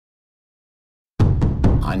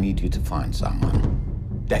I need you to find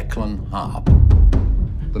someone. Declan Harp.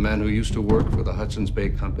 The man who used to work for the Hudson's Bay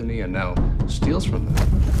Company and now steals from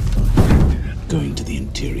them. Going to the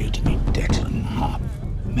interior to meet Declan Harp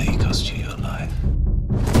may cost you your life.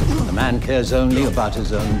 The man cares only about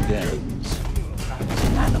his own gains. He's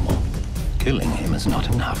an animal. Killing him is not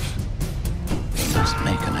enough. We must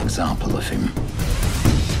make an example of him.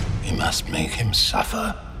 We must make him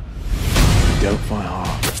suffer. Don't fight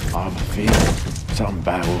hard. I have a feeling something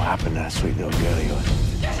bad will happen to that sweet little girl of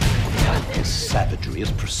yours. His savagery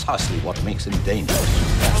is precisely what makes him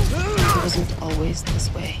dangerous. It wasn't always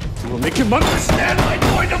this way. We will make him understand my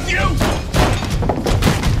point of view!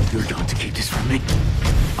 You're going to keep this from me.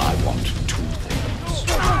 I want two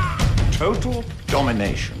things. Total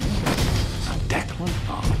domination and Declan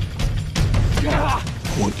Harp.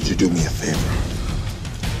 I want you to do me a favor.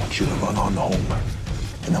 I want you to run on home,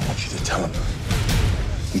 and I want you to tell him.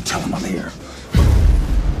 You tell him I'm here.